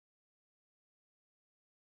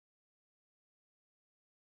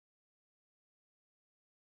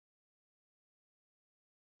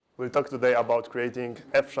We'll talk today about creating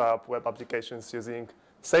F# web applications using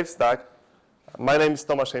SafeStack. My name is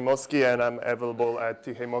Tomasz Heimowski, and I'm available at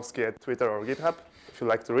Heimowski at Twitter or GitHub if you'd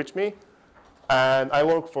like to reach me. And I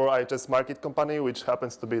work for IHS Markit company, which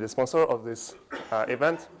happens to be the sponsor of this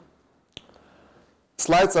event.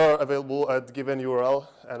 Slides are available at given URL,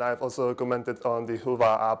 and I've also commented on the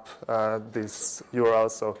Huva app this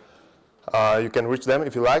URL, so you can reach them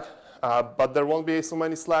if you like. But there won't be so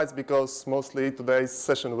many slides because mostly today's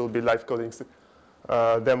session will be live coding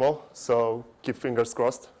demo, so keep fingers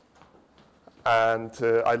crossed. And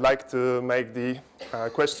I'd like to make the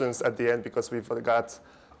questions at the end because we've got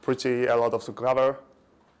a lot of to cover.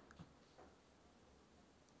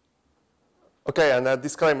 Okay, and a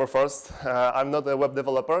disclaimer first. I'm not a web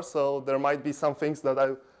developer, so there might be some things that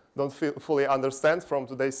I don't fully understand from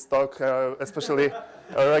today's talk, especially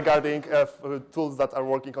regarding tools that are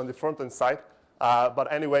working on the front-end side.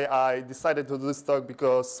 But anyway, I decided to do this talk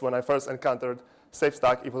because when I first encountered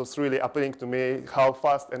SafeStack, it was really appealing to me how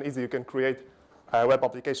fast and easy you can create web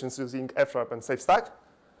applications using F# and SafeStack.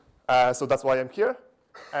 So that's why I'm here.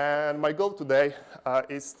 And my goal today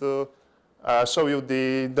is to show you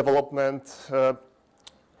the development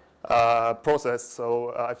process.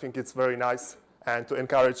 So I think it's very nice, and to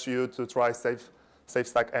encourage you to try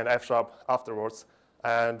SafeStack and F# afterwards.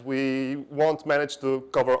 And we won't manage to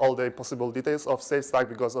cover all the possible details of SafeStack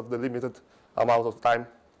because of the limited amount of time.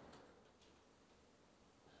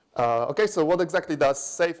 OK, so what exactly does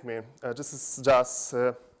Safe mean? This is just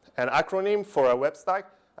an acronym for a web stack,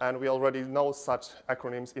 and we already know such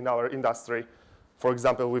acronyms in our industry. For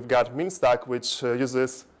example, we've got MinStack, which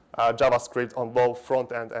uses JavaScript on both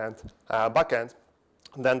front-end and back-end.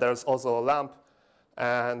 Then there's also LAMP,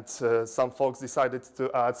 and some folks decided to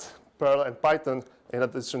add Perl and Python in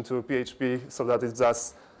addition to PHP so that it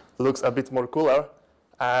just looks a bit more cooler.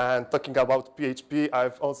 And talking about PHP,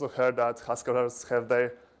 I've also heard that Haskellers have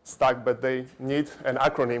their stack, but they need an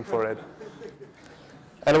acronym for it.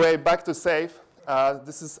 Anyway, back to Safe.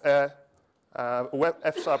 This is a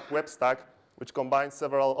F# web stack which combines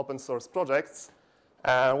several open source projects.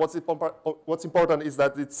 And what's important is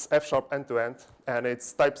that it's F# end-to-end, and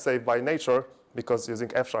it's type safe by nature because using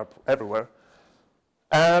F# everywhere.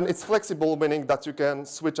 And it's flexible, meaning that you can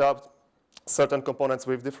switch up certain components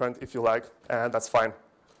with different if you like, and that's fine.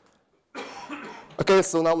 OK,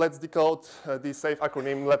 so now let's decode the Safe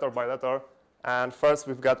acronym letter by letter. And first,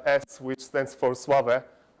 we've got S, which stands for Suave,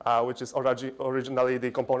 which is originally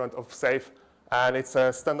the component of Safe. And it's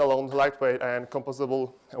a standalone, lightweight, and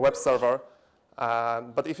composable web server.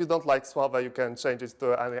 But if you don't like Suave, you can change it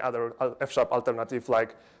to any other F# alternative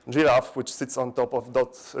like Giraffe, which sits on top of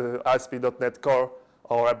ASP.NET Core,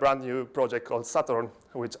 or a brand new project called Saturn,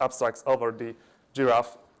 which abstracts over the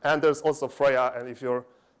Giraffe. And there's also Freya, and if you're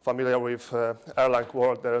familiar with Erlang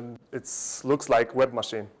world, then it looks like Web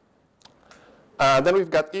Machine. Then we've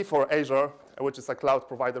got E for Azure, which is a cloud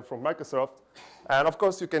provider from Microsoft. And of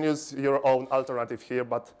course, you can use your own alternative here,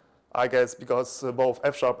 but I guess because both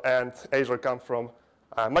F# and Azure come from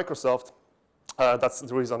Microsoft, that's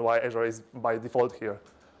the reason why Azure is by default here.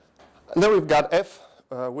 And then we've got F,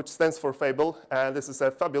 which stands for Fable, and this is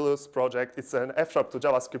a fabulous project. It's an F# to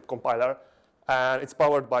JavaScript compiler, and it's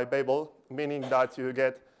powered by Babel, meaning that you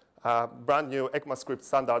get brand new ECMAScript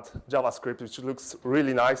standard JavaScript, which looks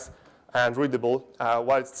really nice and readable,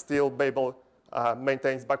 while still Babel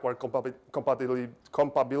maintains backward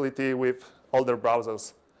compatibility with older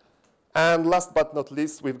browsers. And last but not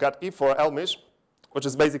least, we've got E for Elmish, which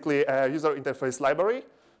is basically a user interface library.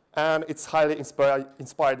 And it's highly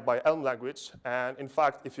inspired by Elm language. And in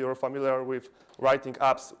fact, if you're familiar with writing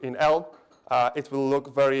apps in Elm, it will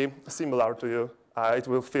look very similar to you. It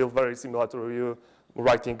will feel very similar to you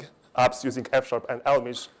writing apps using F# and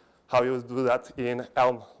Elmish, how you do that in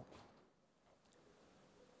Elm.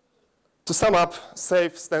 To sum up,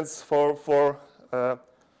 Safe stands for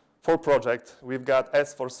project. We've got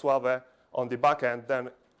S for Suave on the backend,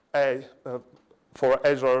 then A for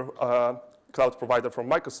Azure cloud provider from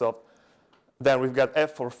Microsoft. Then we've got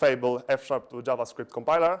F for Fable, F# to JavaScript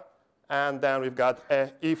compiler. And then we've got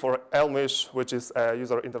E for Elmish, which is a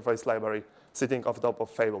user interface library sitting on top of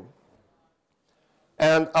Fable.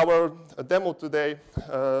 And our demo today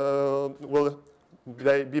will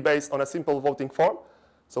be based on a simple voting form.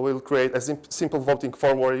 So we'll create a simple voting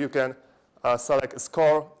form where you can select a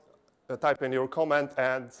score, type in your comment,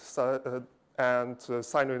 and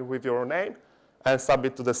sign in with your name, and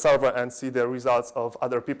submit to the server and see the results of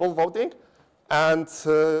other people voting. And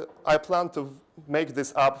I plan to make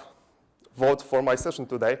this app vote for my session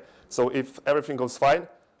today. So if everything goes fine,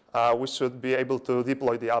 we should be able to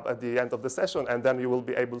deploy the app at the end of the session, and then you will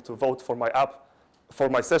be able to vote for my app for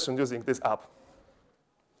my session using this app.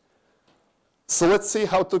 So let's see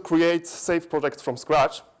how to create safe projects from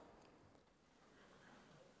scratch.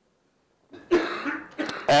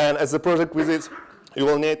 And as a project visit, you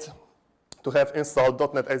will need to have installed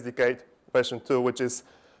 .NET SDK version 2, which is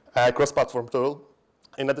a cross-platform tool.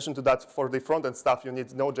 In addition to that, for the front-end stuff, you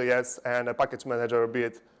need Node.js and a package manager, be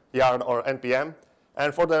it Yarn or NPM.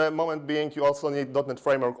 And for the moment being, you also need .NET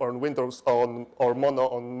Framework on Windows or Mono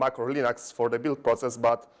on Mac or Linux for the build process,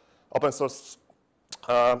 but open source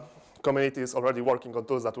community is already working on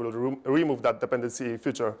tools that will remove that dependency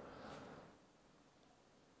feature.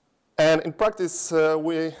 And in practice,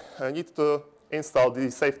 we need to install the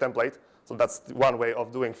safe template. So that's one way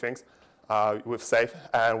of doing things with safe.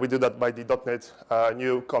 And we do that by the .NET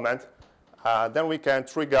new command. Then we can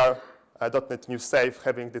trigger .NET new safe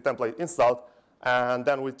having the template installed. And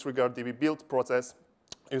then we trigger the build process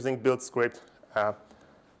using build script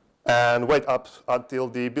and wait up until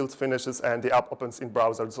the build finishes and the app opens in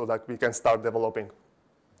browser so that we can start developing.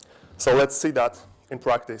 So let's see that in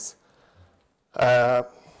practice.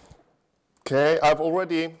 Okay, I've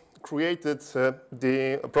already created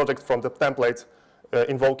the project from the template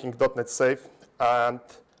invoking .NET Safe and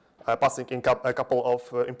passing in a couple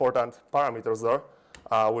of important parameters there.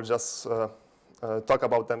 We'll just talk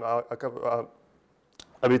about them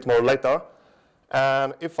a bit more later.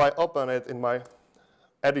 And if I open it in my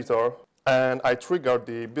editor and I trigger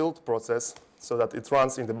the build process so that it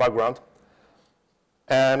runs in the background,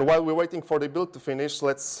 and while we're waiting for the build to finish,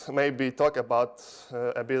 let's maybe talk about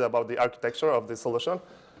a bit about the architecture of the solution.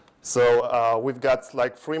 So we've got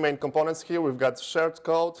like 3 main components here. We've got shared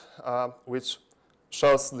code, which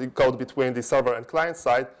shows the code between the server and client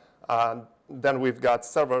side. Then we've got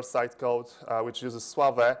server-side code, which uses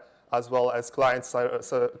Suave, as well as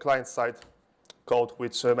client-side code,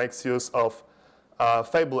 which makes use of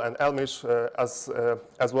Fable and Elmish,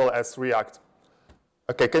 as well as React.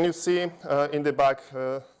 Okay, can you see in the back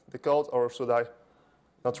the code, or should I?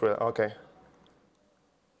 Not really, okay.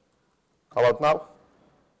 How about now?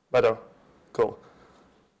 Better, cool.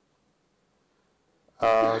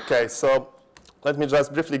 Okay, so let me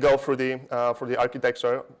just briefly go through the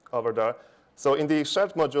architecture over there. So in the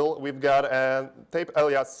shared module, we've got a tape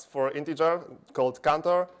alias for integer called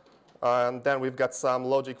counter, and then we've got some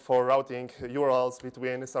logic for routing URLs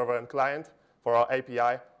between server and client for our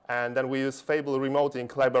API. And then we use Fable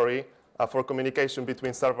remoting library for communication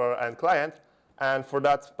between server and client. And for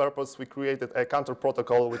that purpose, we created a counter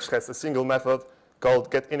protocol, which has a single method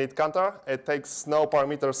called getInitCounter. It takes no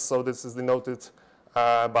parameters, so this is denoted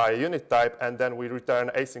by unit type. And then we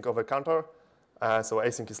return async of a counter. So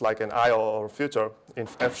async is like an IO or future in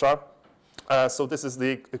F#. So this is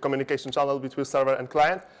the communication channel between server and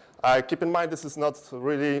client. Keep in mind, this is not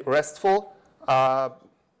really RESTful,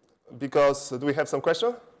 because do we have some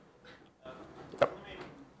question?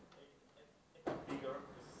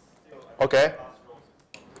 Okay.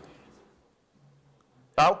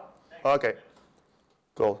 Now? Okay.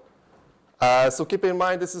 Cool. So keep in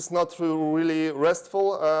mind, this is not really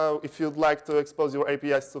RESTful. If you'd like to expose your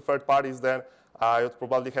APIs to third parties, then you'd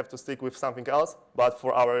probably have to stick with something else. But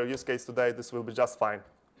for our use case today, this will be just fine.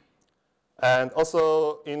 And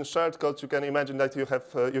also in shared code, you can imagine that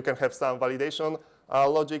you can have some validation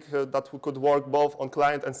logic that could work both on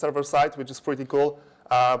client and server side, which is pretty cool.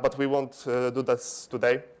 But we won't do this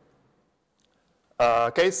today.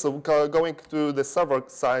 Okay, so going to the server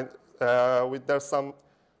side, there's some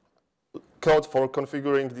code for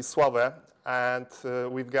configuring the Suave, and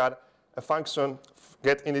we've got a function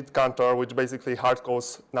getInitCounter, which basically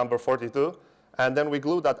hardcores number 42, and then we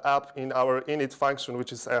glue that up in our init function,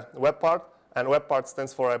 which is a web part, and web part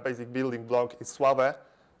stands for a basic building block, is Suave,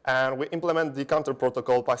 and we implement the counter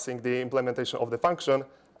protocol passing the implementation of the function,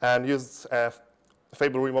 and use a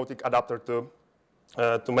Fable remoting adapter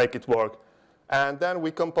to make it work. And then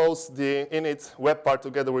we compose the init web part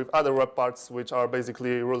together with other web parts, which are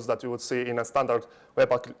basically rules that you would see in a standard web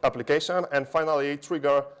application. And finally,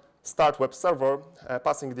 trigger start web server,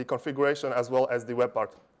 passing the configuration as well as the web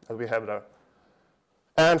part that we have there.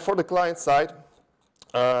 And for the client side,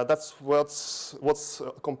 that's what's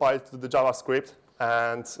compiled to the JavaScript,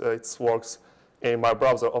 and it works in my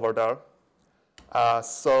browser over there.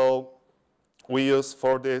 So we use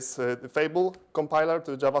for this the Fable compiler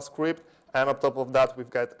to JavaScript. And on top of that, we've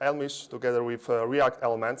got Elmish together with React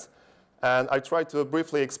elements. And I try to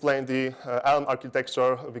briefly explain the Elm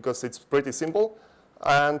architecture because it's pretty simple.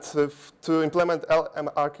 And to implement Elm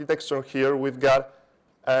architecture here, we've got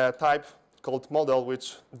a type called model,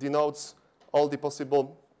 which denotes all the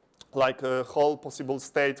possible, like whole possible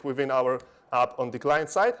state within our app on the client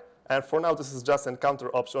side. And for now, this is just a counter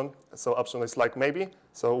option. So option is like maybe.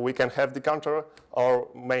 So we can have the counter or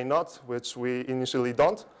may not, which we initially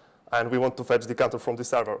don't. And we want to fetch the counter from the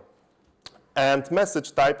server. And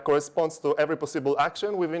message type corresponds to every possible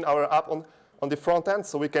action within our app on the front end.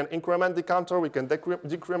 So we can increment the counter, we can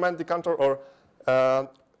decrement the counter, or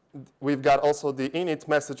we've got also the init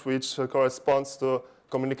message, which corresponds to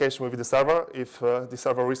communication with the server. If the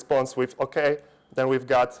server responds with OK, then we've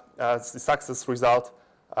got the success result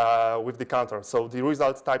with the counter. So the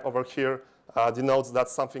result type over here denotes that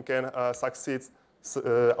something can succeed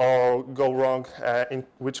or go wrong, in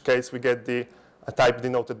which case we get the type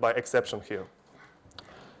denoted by exception here.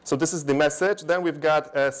 So this is the message. Then we've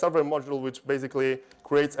got a server module, which basically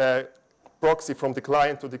creates a proxy from the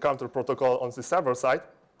client to the counter protocol on the server side.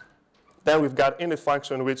 Then we've got init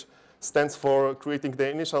function, which stands for creating the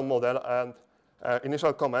initial model and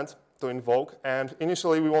initial comment to invoke. And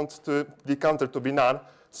initially, we want the counter to be none.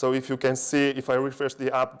 So if you can see, if I refresh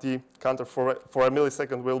the app, the counter for a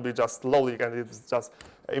millisecond will be just loading, and it just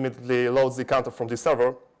immediately loads the counter from the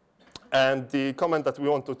server. And the comment that we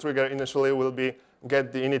want to trigger initially will be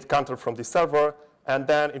get the init counter from the server. And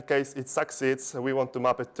then in case it succeeds, we want to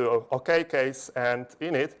map it to OK case and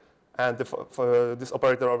init. And this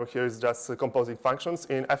operator over here is just composing functions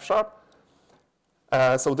in F#.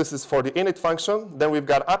 So this is for the init function. Then we've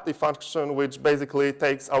got update function, which basically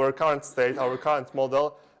takes our current state, our current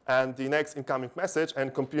model, and the next incoming message,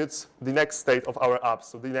 and computes the next state of our app,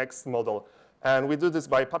 so the next model. And we do this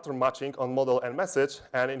by pattern matching on model and message.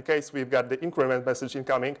 And in case we've got the increment message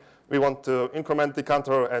incoming, we want to increment the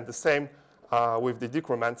counter, and the same with the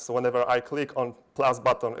decrement. So whenever I click on plus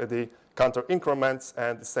button, the counter increments,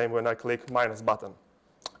 and the same when I click minus button.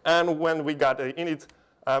 And when we got an init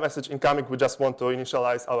message incoming, we just want to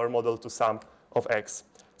initialize our model to sum of x.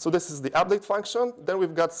 So this is the update function. Then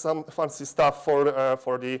we've got some fancy stuff for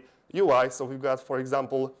the UI. So we've got, for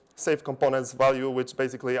example, save components value, which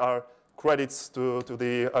basically are credits to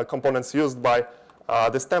the components used by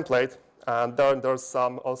this template. And then there's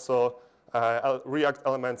some also React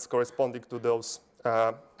elements corresponding to those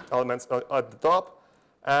elements at the top.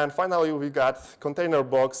 And finally, we got container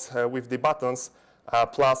box with the buttons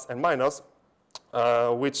plus and minus,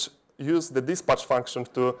 which use the dispatch function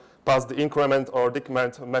to pass the increment or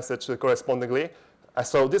decrement message correspondingly.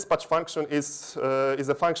 So dispatch function is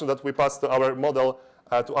a function that we pass to our model,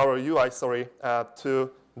 to our UI, sorry,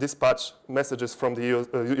 to dispatch messages from the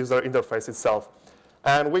user interface itself.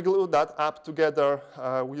 And we glue that app together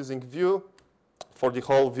using view for the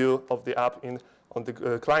whole view of the app on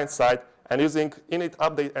the client side. And using init,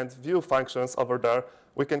 update, and view functions over there,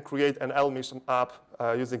 we can create an Elmish app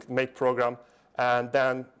using make program, and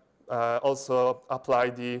then also apply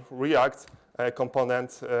the React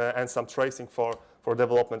component and some tracing for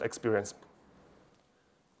development experience.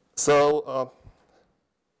 So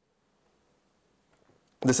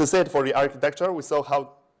this is it for the architecture. We saw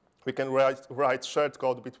how we can write shared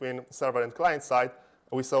code between server and client side.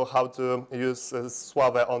 We saw how to use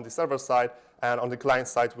Suave on the server side. And on the client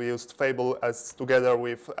side, we used Fable as together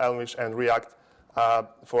with Elmish and React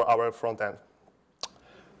for our front end.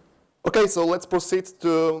 OK, so let's proceed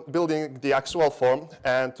to building the actual form.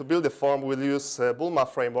 And to build the form, we'll use Bulma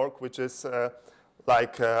framework, which is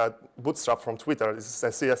like Bootstrap from Twitter. This is a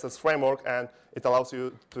CSS framework, and it allows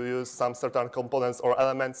you to use some certain components or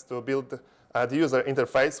elements to build the user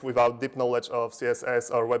interface without deep knowledge of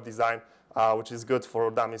CSS or web design, which is good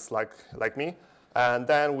for dummies like me. And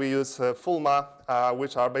then we use Fulma,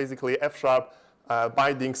 which are basically F#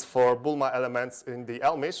 bindings for Bulma elements in the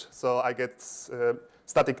Elmish. So I get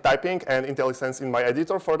static typing and IntelliSense in my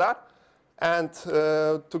editor for that. And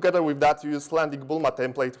together with that, you use landing Bulma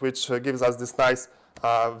template, which gives us this nice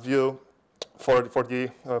view for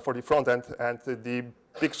the front end, and the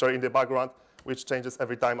picture in the background, which changes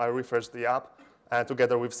every time I refresh the app, and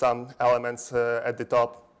together with some elements at the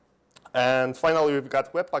top. And finally, we've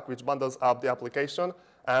got Webpack, which bundles up the application.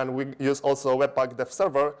 And we use also Webpack dev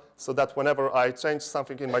server, so that whenever I change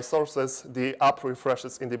something in my sources, the app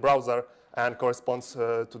refreshes in the browser and corresponds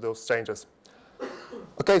to those changes.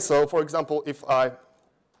 OK, so for example, if I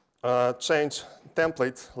change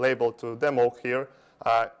template label to demo here,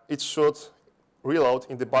 it should reload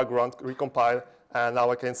in the background, recompile, and now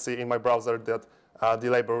I can see in my browser that the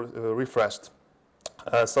label refreshed.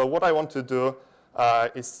 So what I want to do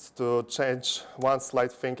is to change one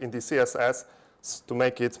slight thing in the CSS to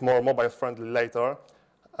make it more mobile-friendly later,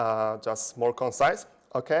 just more concise.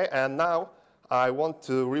 OK, and now I want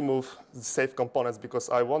to remove the save components because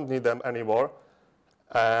I won't need them anymore.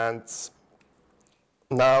 And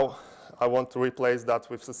now I want to replace that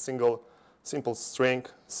with a simple string,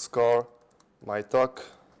 score, my talk,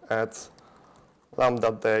 at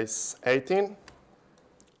Lambda Days 18.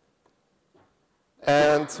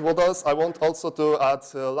 And what else? I want also to add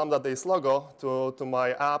Lambda Days logo to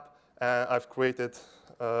my app. And I've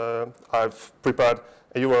prepared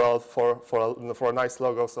a URL for a nice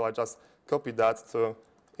logo. So I just copied that to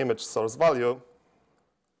image source value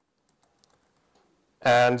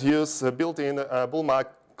and use a built-in Bulma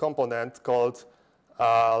component called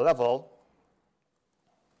level.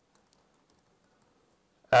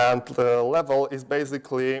 And the level is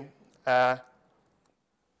basically a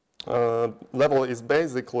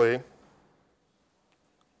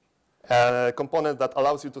component that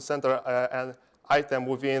allows you to center an item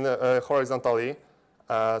within horizontally.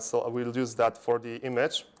 So we'll use that for the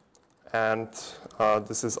image. And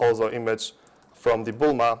this is also image from the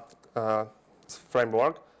Bulma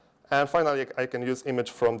framework. And finally, I can use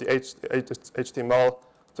image from the HTML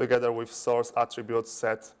together with source attributes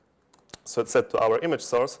set to our image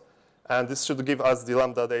source. And this should give us the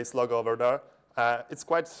Lambda Days logo over there. It's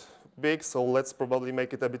quite big, so let's probably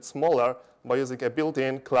make it a bit smaller by using a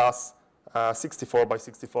built-in class 64 by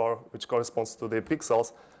 64, which corresponds to the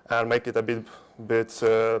pixels, and make it a bit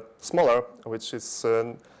smaller, which is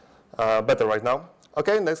better right now.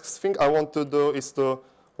 Okay, next thing I want to do is to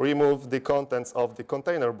remove the contents of the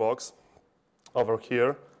container box over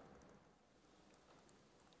here.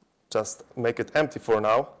 Just make it empty for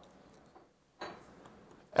now.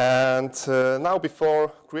 And now,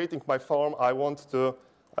 before creating my form, I want to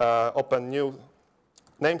open new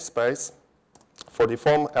namespace for the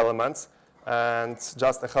form elements and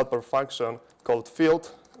just a helper function called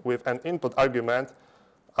field with an input argument,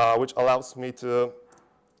 which allows me to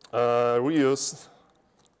reuse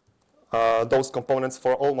those components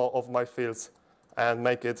for all of my fields and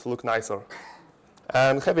make it look nicer.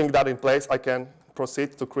 And having that in place, I can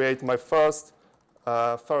proceed to create my first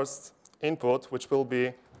input, which will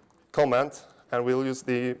be comment, and we'll use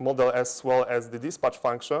the model as well as the dispatch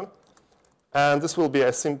function. And this will be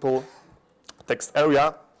a simple text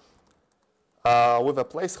area with a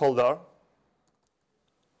placeholder,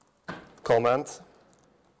 comment,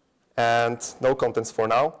 and no contents for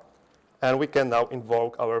now. And we can now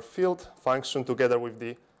invoke our field function together with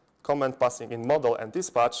the comment passing in model and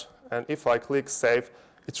dispatch. And if I click save,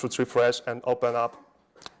 it should refresh and open up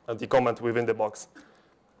the comment within the box.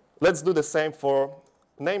 Let's do the same for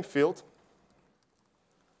name field.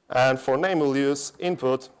 And for name, we'll use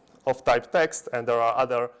input of type text, and there are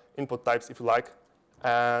other input types if you like.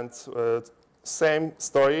 And same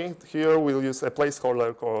story here, we'll use a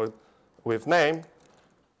placeholder called with name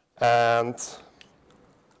and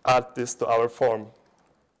add this to our form.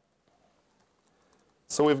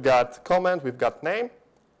 So we've got comment, we've got name,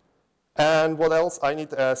 and what else? I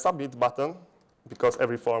need a submit button because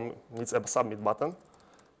every form needs a submit button.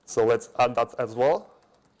 So let's add that as well.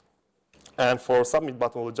 And for submit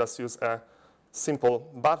button, we'll just use a simple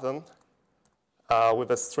button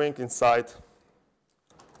with a string inside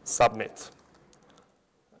submit.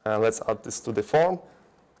 And let's add this to the form.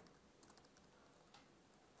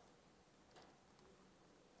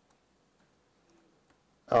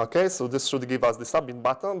 Okay, so this should give us the submit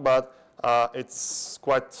button, but it's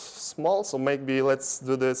quite small, so maybe let's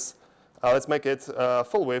do this. Let's make it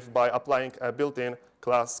full width by applying a built-in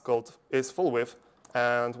class called isFullWidth.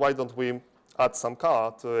 And why don't we add some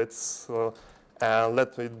color to it and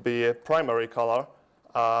let it be a primary color,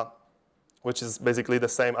 which is basically the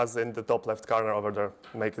same as in the top left corner over there,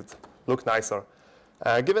 make it look nicer.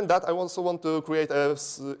 Given that, I also want to create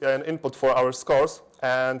an input for our scores.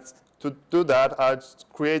 And to do that, I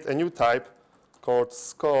create a new type called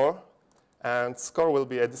score. And score will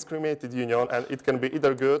be a discriminated union, and it can be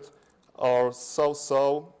either good or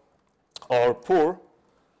so-so or poor.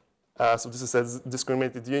 So this is a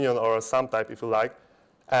discriminated union or a sum type, if you like.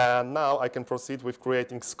 And now I can proceed with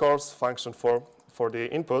creating scores function for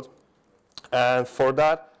the input. And for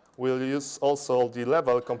that, we'll use also the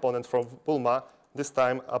level component from Bulma, this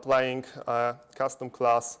time applying a custom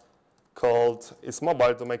class called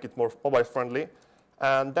isMobile to make it more mobile-friendly.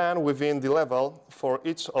 And then within the level, for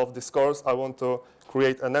each of the scores, I want to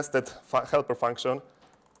create a nested helper function.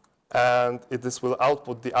 And this will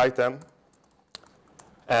output the item.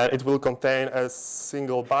 And it will contain a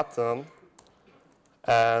single button.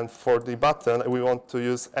 And for the button, we want to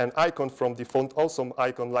use an icon from the Font Awesome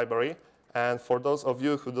icon library. And for those of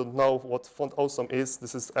you who don't know what Font Awesome is,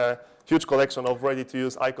 this is a huge collection of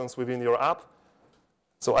ready-to-use icons within your app.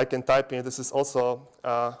 So I can type in, this is also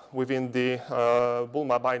within the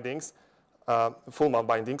Bulma bindings, Fulma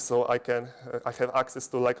bindings. So I have access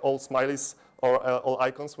to like all smileys or all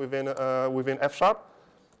icons within F#.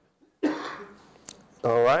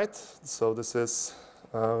 All right, so this is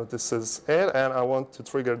this is it, and I want to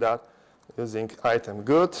trigger that using item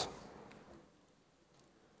good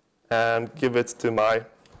and give it to my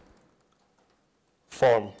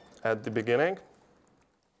form at the beginning.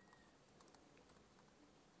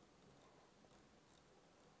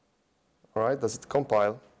 All right, does it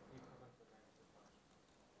compile?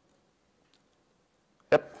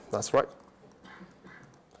 Yep, that's right.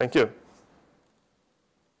 Thank you.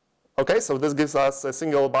 Okay, so this gives us a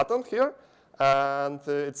single button here, and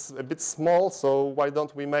it's a bit small, so why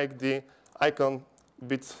don't we make the icon a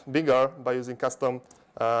bit bigger by using custom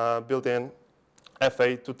built-in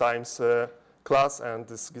FA2 times class, and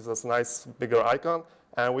this gives us a nice bigger icon,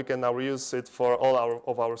 and we can now reuse it for all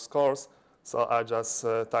of our scores. So I just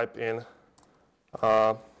type in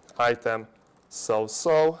item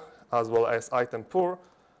so as well as item poor.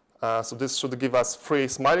 So this should give us 3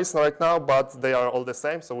 smileys right now, but they are all the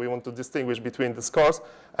same, so we want to distinguish between the scores.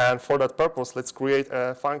 And for that purpose, let's create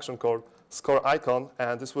a function called score icon,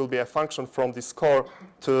 and this will be a function from the score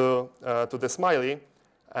to the smiley.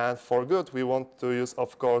 And for good, we want to use,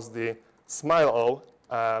 of course, the smile-o,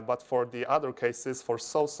 but for the other cases, for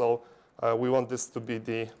so, we want this to be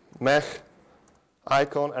the meh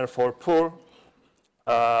icon, and for poor,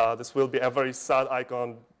 this will be a very sad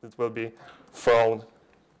icon. It will be thrown.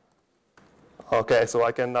 Okay, so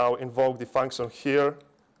I can now invoke the function here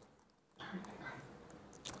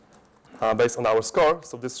based on our score.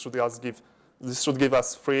 So this should give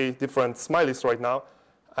us 3 different smileys right now.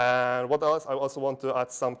 And what else? I also want to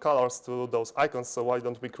add some colors to those icons. So why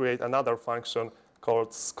don't we create another function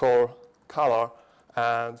called score color?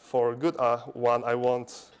 And for good one, I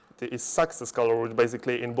want the is success color, which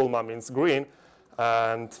basically in Bulma means green.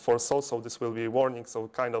 And for so this will be warning, so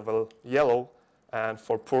kind of a yellow. And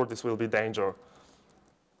for poor, this will be danger.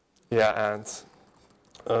 Yeah, and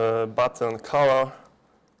button color,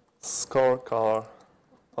 score color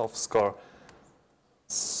of score.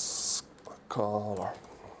 Color.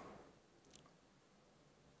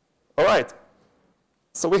 All right.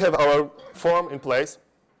 So we have our form in place.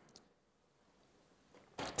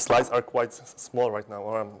 Slides are quite small right now,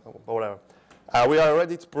 or whatever. We are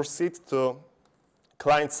ready to proceed to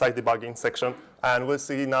client-side debugging section, and we'll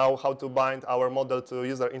see now how to bind our model to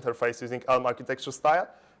user interface using Elm architecture style,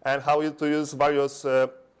 and how to use various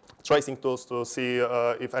tracing tools to see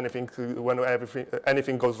if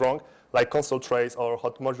anything goes wrong, like console trace or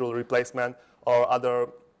hot module replacement, or other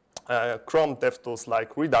Chrome dev tools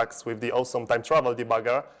like Redux with the awesome time travel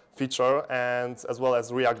debugger feature, and as well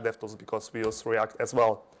as React dev tools because we use React as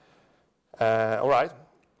well. All right.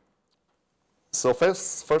 So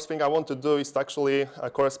first thing I want to do is to actually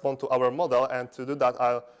correspond to our model, and to do that,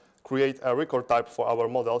 I'll create a record type for our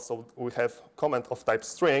model. So we have comment of type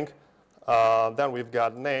string, then we've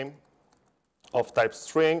got name of type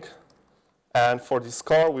string, and for the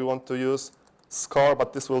score, we want to use score,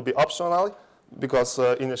 but this will be optional because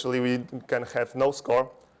initially we can have no score.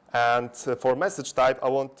 And for message type, I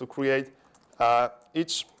want to create for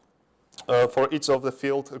each of the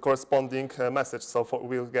field corresponding message. So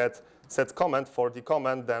we'll get set comment for the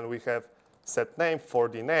comment, then we have set name for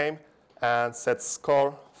the name, and set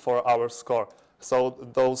score for our score. So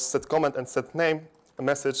those set comment and set name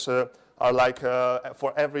message are like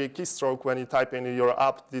for every keystroke when you type in your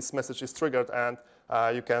app, this message is triggered, and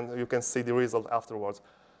you can see the result afterwards.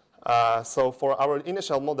 So for our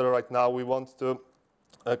initial model right now, we want to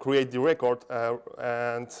create the record,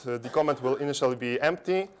 and the comment will initially be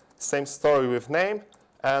empty. Same story with name,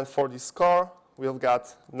 and for the score, we've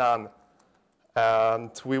got none.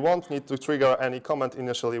 And we won't need to trigger any comment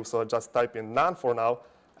initially, so just type in none for now.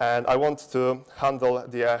 And I want to handle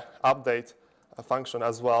the update function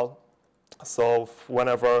as well. So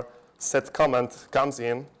whenever set comment comes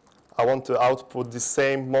in, I want to output the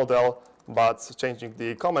same model, but changing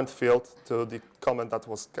the comment field to the comment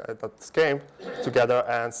that came together.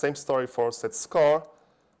 And same story for set score.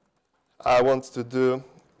 I want to do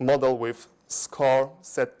model with score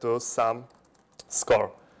set to some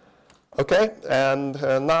score. Okay, and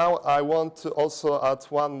now I want to also add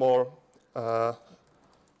one more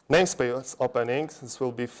namespace opening. This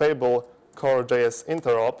will be Fable core.js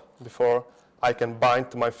interop before I can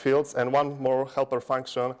bind to my fields, and one more helper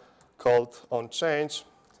function called onChange.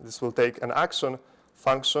 This will take an action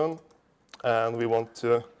function, and we want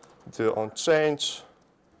to do onChange,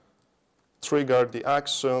 trigger the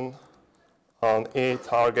action on a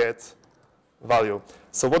target value.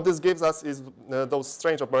 So what this gives us is those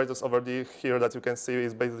strange operators over here that you can see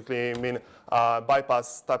is basically mean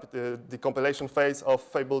bypass the compilation phase of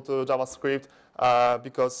Fable to JavaScript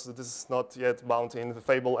because this is not yet bound in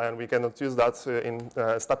Fable, and we cannot use that in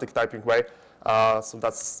a static typing way. So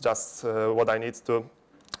that's just what I need to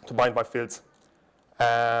to bind my fields.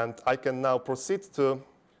 And I can now proceed to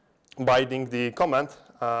binding the comment.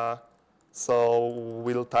 So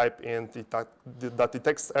we'll type in that the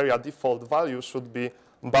text area default value should be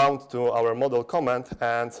bound to our model comment.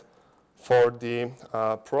 And for the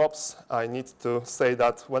props, I need to say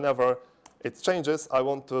that whenever it changes, I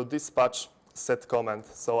want to dispatch set comment.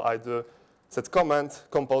 So I do set comment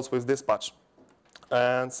compose with dispatch.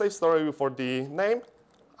 And save story for the name,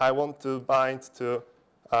 I want to bind to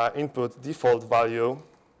input default value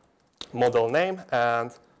model name,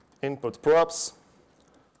 and input props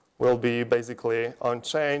will be basically on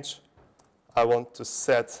change. I want to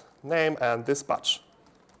set name and dispatch.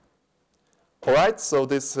 All right, so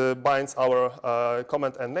this binds our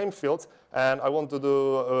comment and name fields, and I want to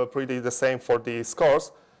do pretty the same for the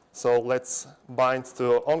scores. So let's bind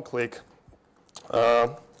to onClick.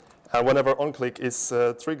 And whenever onClick is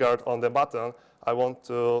triggered on the button, I want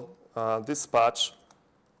to dispatch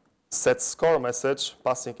set score message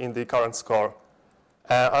passing in the current score.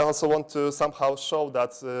 I also want to somehow show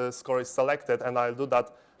that score is selected, and I'll do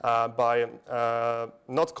that by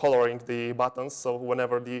not coloring the buttons. So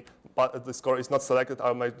whenever the score is not selected,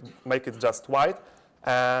 I'll make it just white.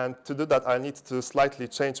 And to do that, I need to slightly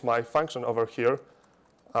change my function over here.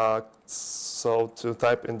 So to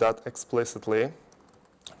type in that explicitly.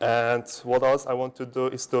 And what else I want to do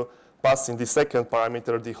is to pass in the second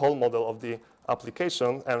parameter the whole model of the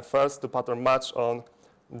application, and first to pattern match on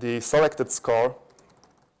the selected score.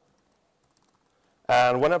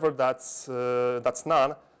 And whenever that's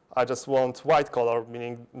none, I just want white color,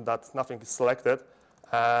 meaning that nothing is selected.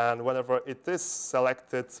 And whenever it is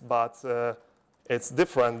selected, but it's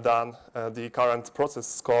different than the current process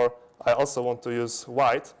score, I also want to use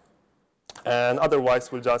white. And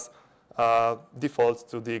otherwise, we'll just default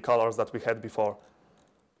to the colors that we had before.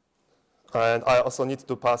 And I also need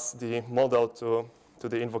to pass the model to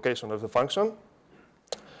the invocation of the function.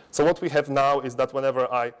 So what we have now is that whenever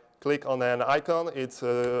I click on an icon,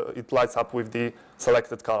 it lights up with the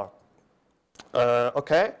selected color.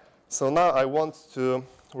 OK, so now I want to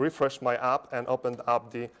refresh my app and open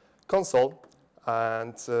up the console.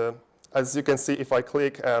 And as you can see, if I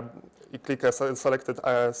click a selected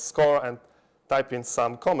score and type in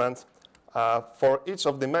some comment, for each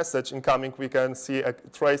of the message incoming, we can see a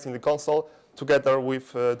trace in the console together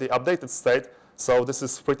with the updated state. So this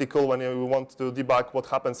is pretty cool when you want to debug what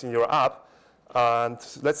happens in your app. And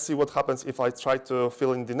let's see what happens if I try to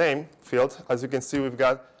fill in the name field. As you can see, we've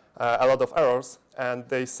got a lot of errors. And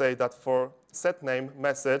they say that for set name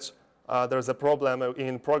message, there's a problem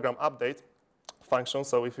in program update function.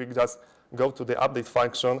 So if we just go to the update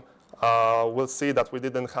function, we'll see that we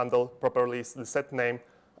didn't handle properly the set name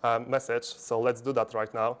message. So let's do that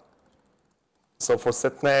right now. So for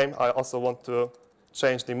set name, I also want to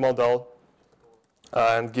change the model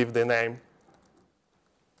and give the name.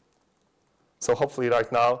 So hopefully right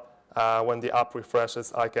now, when the app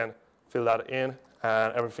refreshes, I can fill that in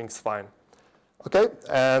and everything's fine. OK,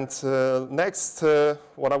 and next,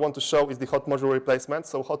 what I want to show is the hot module replacement.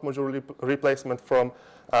 So hot module replacement from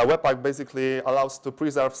Webpack basically allows to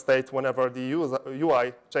preserve state whenever the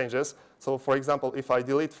UI changes. So for example, if I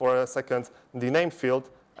delete for a second the name field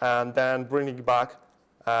and then bring it back,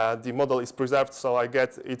 the model is preserved, so I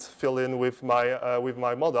get it filled in with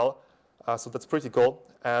my model. So that's pretty cool.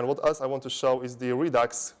 And what else I want to show is the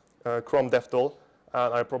Redux Chrome DevTool.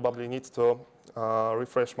 And I probably need to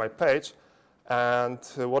refresh my page. And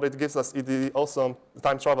what it gives us is the awesome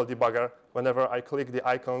time travel debugger. Whenever I click the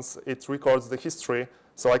icons, it records the history,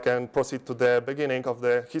 so I can proceed to the beginning of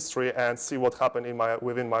the history and see what happened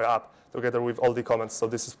within my app together with all the comments. So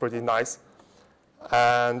this is pretty nice.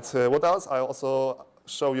 And what else? I also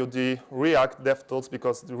show you the React DevTools,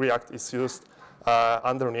 because the React is used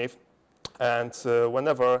underneath. And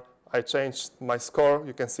whenever I change my score,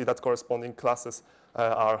 you can see that corresponding classes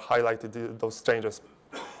are highlighted, those changes.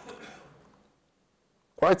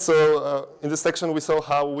 Right, so in this section, we saw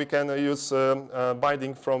how we can use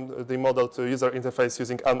binding from the model to user interface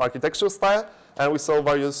using ARM architecture style. And we saw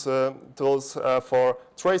various tools for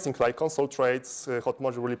tracing, like console traits, hot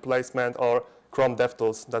module replacement, or Chrome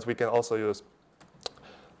DevTools that we can also use.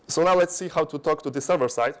 So now let's see how to talk to the server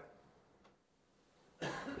side.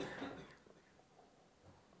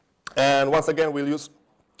 And once again, we'll use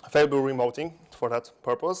Fable remoting for that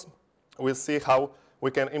purpose. We'll see how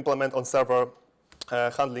we can implement on server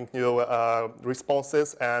handling new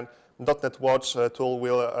responses, and .NET Watch tool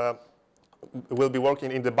will be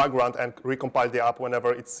working in the background and recompile the app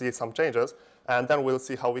whenever it sees some changes. And then we'll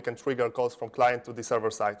see how we can trigger calls from client to the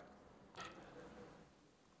server side.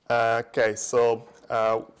 OK, so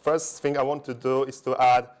first thing I want to do is to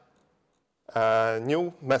add a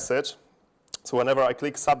new message. So whenever I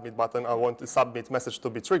click submit button, I want the submit message to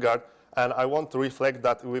be triggered, and I want to reflect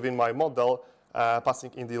that within my model,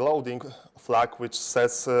 passing in the loading flag, which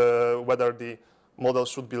says whether the model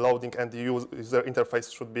should be loading and the user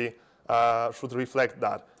interface should reflect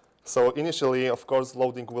that. So initially, of course,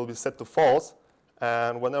 loading will be set to false,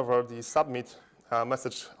 and whenever the submit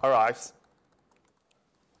message arrives,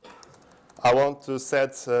 I want to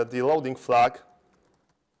set the loading flag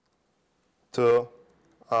to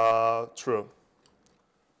true.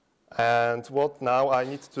 And what now? I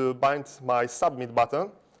need to bind my submit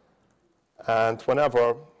button, and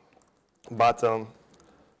whenever button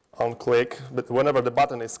on click, but whenever the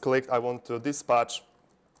button is clicked, I want to dispatch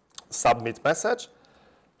submit message.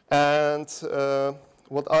 And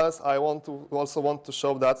what else? I also want to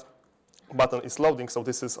show that button is loading. So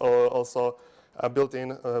this is also a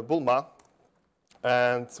built-in Bulma.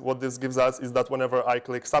 And what this gives us is that whenever I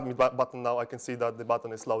click submit button now, I can see that the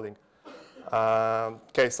button is loading.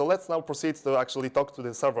 Okay, so let's now proceed to actually talk to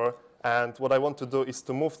the server. And what I want to do is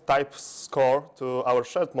to move type score to our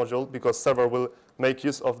shared module, because server will make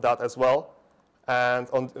use of that as well. And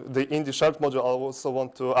in the shared module, I also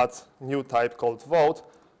want to add new type called vote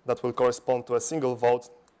that will correspond to a single vote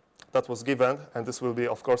that was given. And this will be,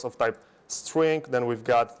 of course, of type string. Then we've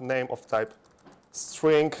got name of type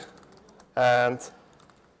string and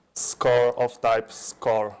score of type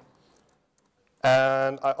score.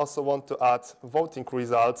 And I also want to add voting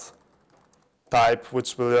results type,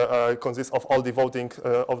 which will consist of all the voting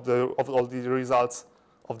of all the results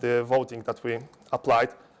of the voting that we applied.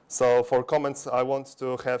 So for comments, I want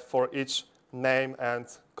to have for each name and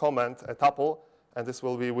comment a tuple, and this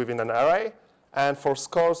will be within an array. And for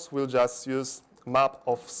scores, we'll just use map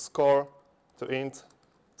of score to int.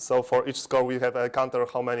 So for each score, we have a counter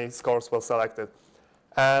how many scores were selected.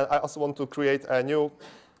 And I also want to create a new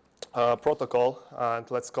protocol, and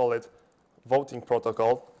let's call it voting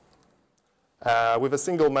protocol, with a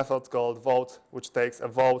single method called vote, which takes a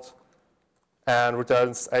vote and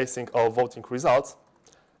returns async of voting results.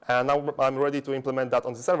 And now I'm ready to implement that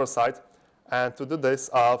on the server side. And to do this,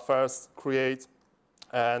 I'll first create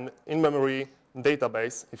an in-memory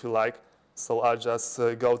database, if you like. So I'll just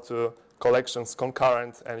go to collections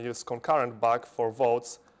concurrent and use concurrent bug for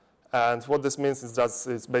votes. And what this means is just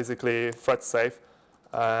it's basically thread safe.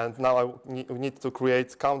 And now we need to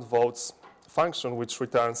create count votes function, which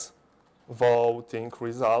returns voting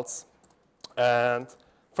results. And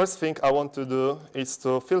first thing I want to do is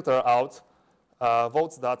to filter out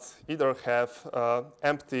votes that either have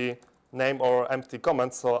empty name or empty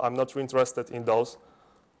comment. So I'm not really interested in those.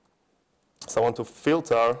 So I want to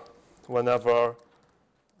filter whenever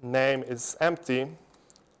name is empty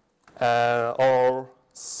or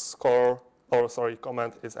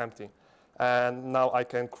comment is empty. And now I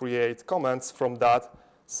can create comments from that.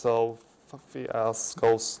 So else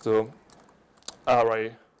goes to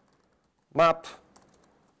array map,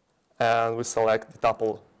 and we select the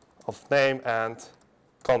tuple of name and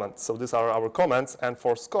comment. So these are our comments. And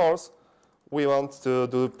for scores, we want to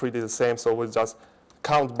do pretty the same. So we'll just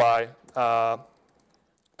count by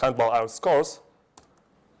our scores,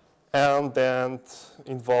 and then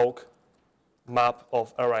invoke map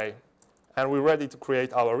of array. And we're ready to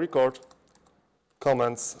create our record.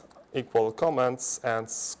 Comments equal comments and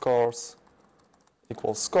scores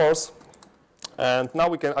equal scores. And now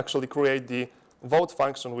we can actually create the vote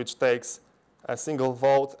function, which takes a single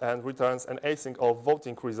vote and returns an async of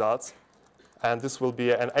voting results. And this will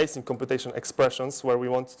be an async computation expressions where we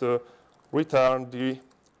want to return the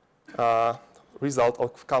result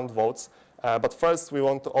of count votes. But first, we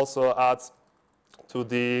want to also add to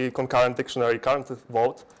the concurrent dictionary current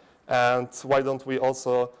vote. And why don't we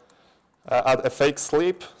also add a fake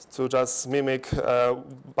sleep to just mimic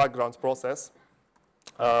background process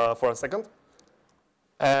for a second.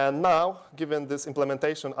 And now, given this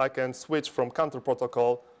implementation, I can switch from counter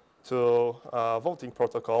protocol to voting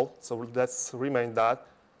protocol. So let's rename that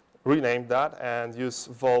and use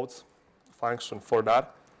vote function for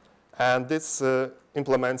that. And this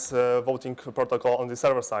implements voting protocol on the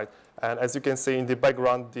server side. And as you can see in the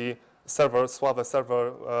background, the server, Suave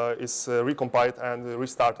server, is recompiled and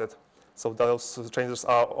restarted. So those changes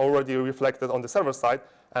are already reflected on the server side.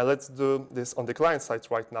 And let's do this on the client side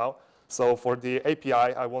right now. So for the API,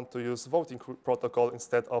 I want to use voting protocol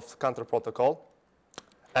instead of counter protocol.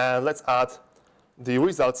 And let's add the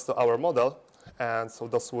results to our model. And so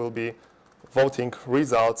those will be voting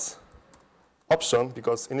results option,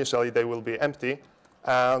 because initially they will be empty.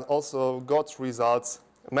 And also got results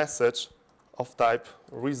message of type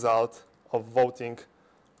result of voting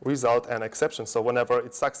result and exception. So whenever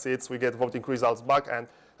it succeeds, we get voting results back. And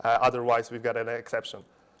Otherwise, we get an exception.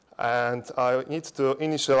 And I need to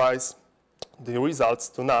initialize the results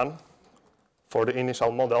to none for the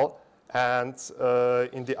initial model. And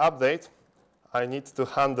in the update, I need to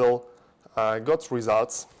handle got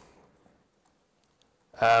results.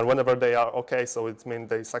 And whenever they are OK, so it means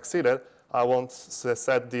they succeeded, I want to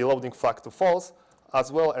set the loading flag to false,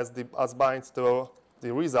 as well as bind to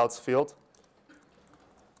the results field.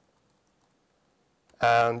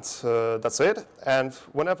 And that's it. And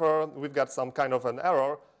whenever we've got some kind of an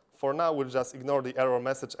error, for now, we'll just ignore the error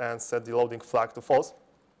message and set the loading flag to false.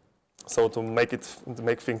 So to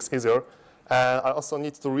make things easier. And I also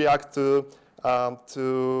need to react to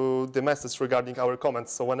the message regarding our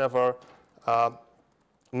comments. So whenever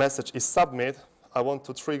message is submit, I want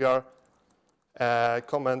to trigger a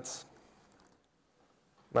comment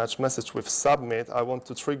match message with submit. I want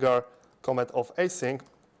to trigger comment of async,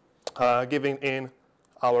 giving in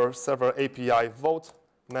our server API vote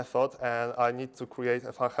method, and I need to create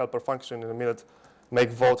a helper function in a minute, make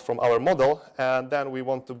vote from our model, and then we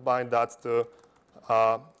want to bind that to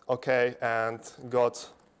OK and got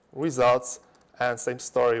results, and same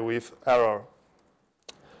story with error.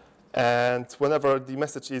 And whenever the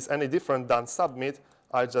message is any different than submit,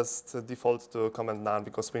 I just default to comment none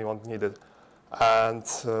because we won't need it. And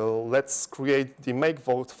let's create the make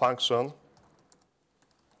vote function,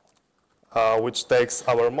 which takes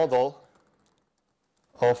our model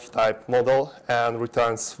of type model and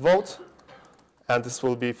returns vote. And this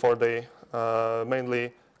will be for the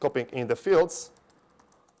mainly copying in the fields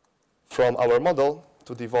from our model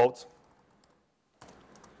to the vote.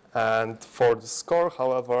 And for the score,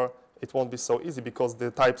 however, it won't be so easy because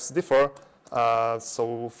the types differ.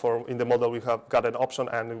 So in the model, we have got an option,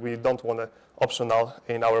 and we don't want an optional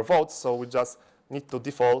in our vote. So we just need to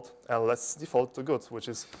default, and let's default to good, which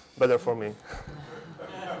is better for me.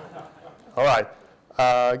 All right.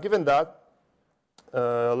 Given that,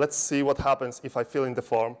 let's see what happens if I fill in the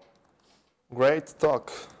form. Great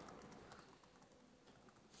talk.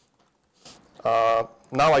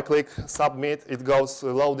 Now I click submit. It goes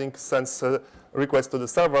loading, sends request to the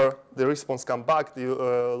server. The response comes back. The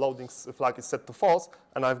loading flag is set to false,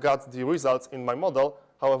 and I've got the results in my model.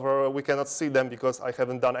 However, we cannot see them because I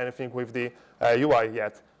haven't done anything with the UI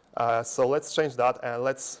yet. So let's change that, and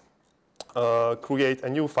let's create a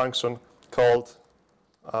new function called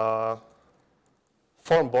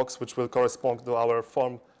form box, which will correspond to our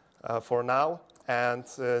form for now, and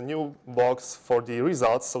a new box for the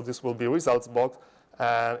results. So this will be results box,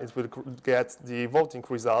 and it will get the voting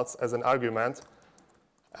results as an argument.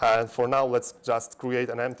 And for now, let's just create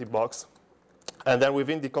an empty box. And then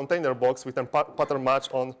within the container box, we can pattern match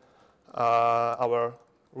on our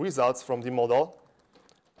results from the model.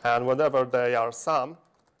 And whenever they are some,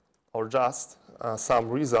 or just some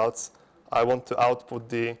results, I want to output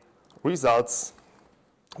the results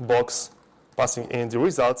box passing in the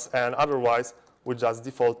results, and otherwise we just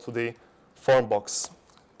default to the form box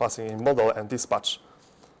passing in model and dispatch.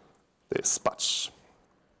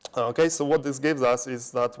 Okay, so what this gives us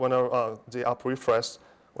is that whenever the app refreshed,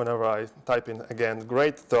 whenever I type in again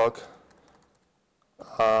great talk,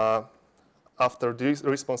 after the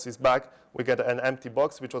response is back, we get an empty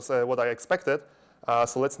box, which was what I expected.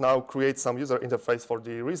 So let's now create some user interface for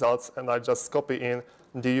the results, and I just copy in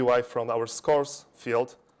the UI from our scores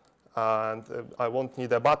field. And I won't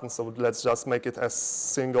need a button, so let's just make it a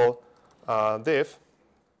single div.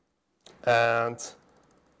 And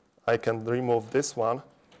I can remove this one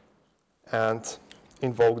and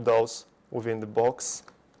invoke those within the box.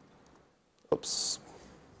 Oops.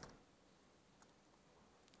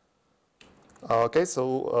 Okay,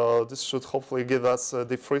 so this should hopefully give us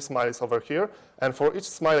the 3 smileys over here. And for each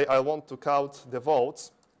smiley, I want to count the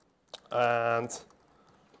votes. And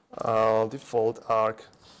default arc.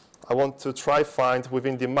 I want to try find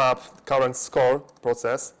within the map current score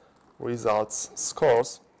process, results,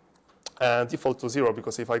 scores, and default to 0,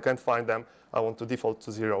 because if I can't find them, I want to default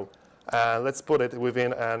to 0. And let's put it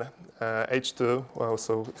within an H2,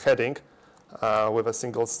 so heading, with a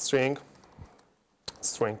single string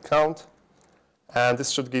count. And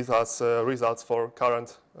this should give us results for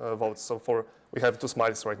current votes. So we have 2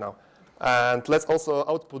 smileys right now. And let's also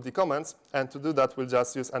output the comments. And to do that, we'll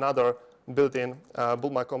just use another built-in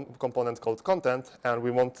Bulma component called content. And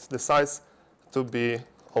we want the size to be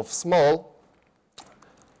of small.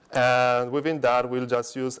 And within that, we'll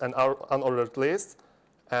just use an unordered list.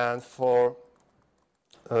 And for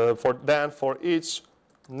each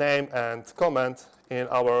name and comment in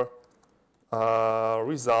our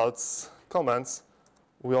results comments,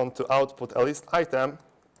 we want to output a list item.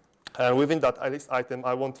 And within that list item,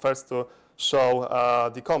 I want first to show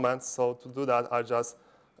the comments. So to do that, I just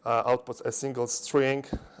outputs a single string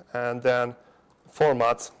and then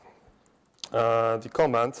format the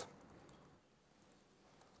comment.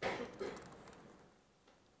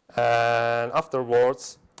 And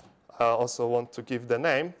afterwards, I also want to give the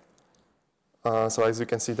name. So as you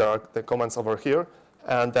can see, there are the comments over here.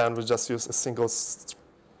 And then we just use a single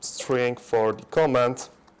string for the comment,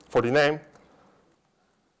 for the name.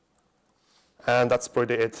 And that's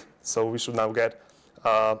pretty it. So we should now get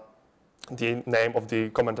the name of the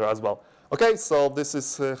commenter as well. OK, so this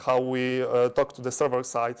is how we talk to the server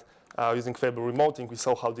side using Fable remoting. We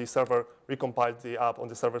saw how the server recompiled the app on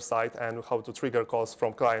the server side and how to trigger calls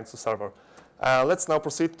from client to server. Let's now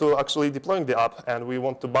proceed to actually deploying the app. And we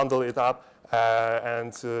want to bundle it up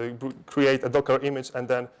and create a Docker image and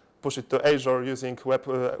then push it to Azure using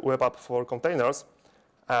web app for containers.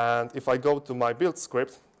 And if I go to my build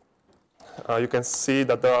script, you can see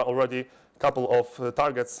that there are already a couple of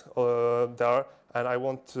targets there. And I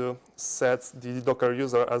want to set the Docker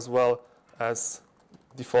user as well as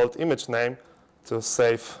default image name to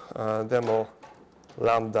save demo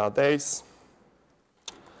Lambda Days.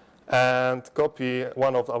 And copy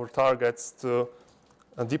one of our targets to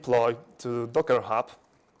deploy to Docker Hub.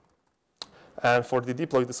 And for the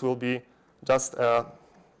deploy, this will be just a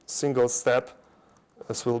single step.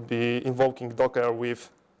 This will be invoking Docker with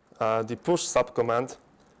the push subcommand.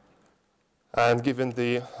 And given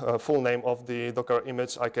the full name of the Docker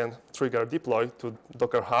image, I can trigger deploy to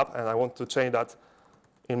Docker Hub. And I want to change that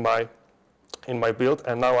in my build.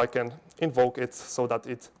 And now I can invoke it so that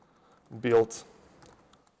it builds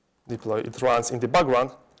deploy. It runs in the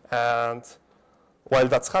background. And while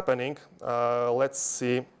that's happening, let's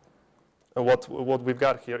see what we've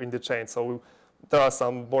got here in the chain. So there are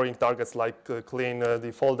some boring targets like clean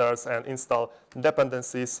the folders and install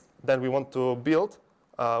dependencies. Then we want to build,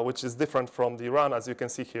 which is different from the run, as you can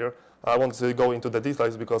see here. I want to go into the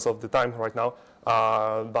details because of the time right now.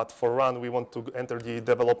 But for run, we want to enter the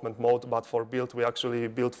development mode. But for build, we actually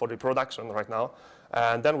build for the production right now.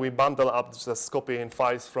 And then we bundle up, just copying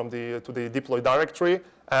files from to the deploy directory.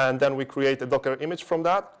 And then we create a Docker image from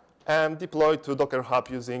that and deploy to Docker Hub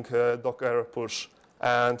using Docker push.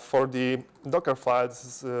 And for the Docker files,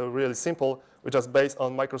 this is really simple. We just based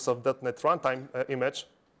on Microsoft.NET runtime image,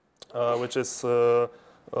 which is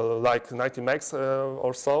like 90 megs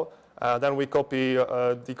or so. Then we copy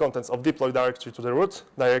the contents of deploy directory to the root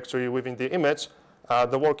directory within the image.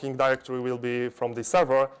 The working directory will be from the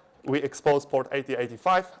server. We expose port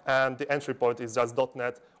 8085, and the entry point is just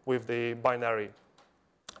 .NET with the binary.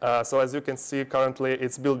 So as you can see, currently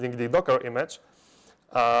it's building the Docker image.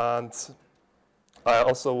 And I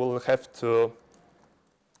also will have to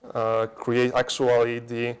create actually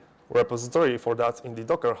the repository for that in the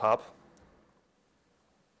Docker Hub.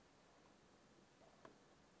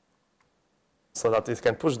 So that it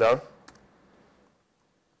can push there.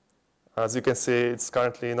 As you can see, it's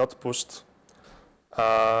currently not pushed.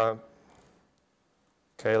 OK,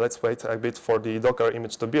 let's wait a bit for the Docker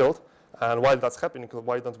image to build. And while that's happening,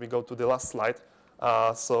 why don't we go to the last slide?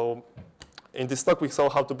 So in this talk, we saw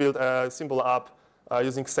how to build a simple app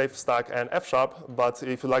using SafeStack and F#. But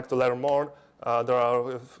if you'd like to learn more, there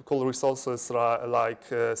are cool resources like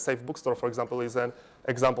Safe Bookstore, for example, is an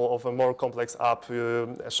example of a more complex app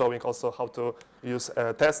showing also how to use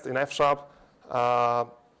a test in F#.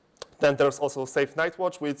 Then there's also Safe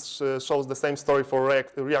Nightwatch, which shows the same story for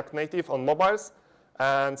React Native on mobiles,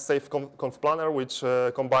 and Safe Conf Planner, which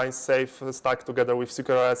combines SafeStack together with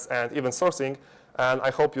CQRS and even sourcing. And I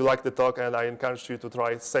hope you like the talk, and I encourage you to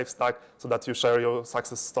try SafeStack so that you share your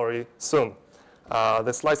success story soon.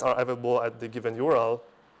 The slides are available at the given URL.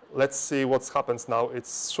 Let's see what happens now. It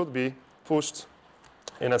should be pushed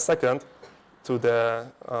in a second to the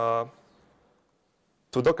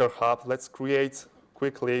to Docker Hub. Let's create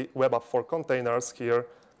quickly web app for containers here.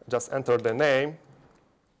 Just enter the name.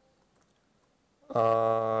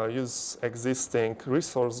 Use existing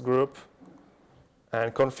resource group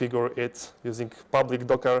and configure it using public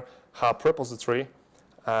Docker Hub repository.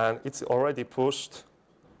 And it's already pushed.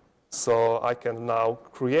 So I can now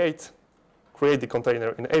create the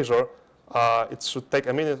container in Azure. It should take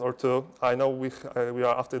a minute or two. I know we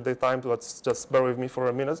are after the time, but just bear with me for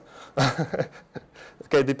a minute.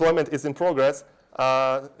 OK, deployment is in progress.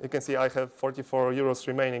 You can see I have 44 euros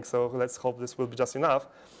remaining, so let's hope this will be just enough.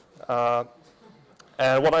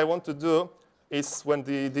 And what I want to do is when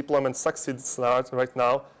the deployment succeeds right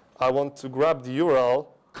now, I want to grab the URL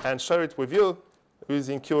and share it with you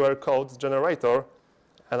using QR code generator.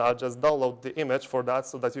 And I'll just download the image for that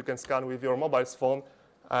so that you can scan with your mobile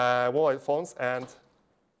phones and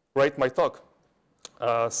rate my talk.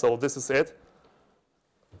 So this is it.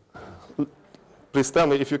 Please tell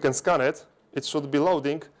me if you can scan it. It should be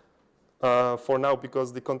loading for now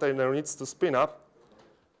because the container needs to spin up.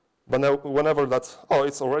 But now, whenever that's, oh,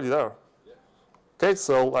 it's already there. Yeah. Okay,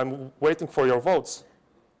 so I'm waiting for your votes.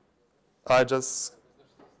 I just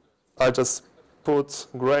put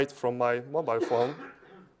great from my mobile phone.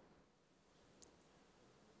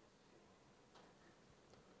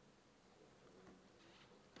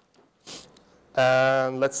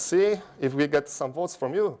 And let's see if we get some votes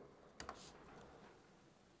from you.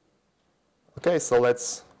 Okay, so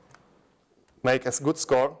let's make a good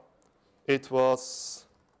score. It was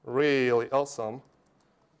really awesome.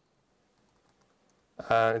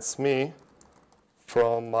 And it's me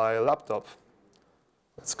from my laptop.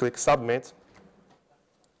 Let's click submit.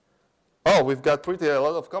 Oh, we've got a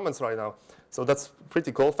lot of comments right now. So that's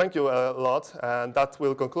pretty cool. Thank you a lot. And that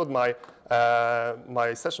will conclude my,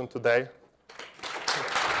 my session today.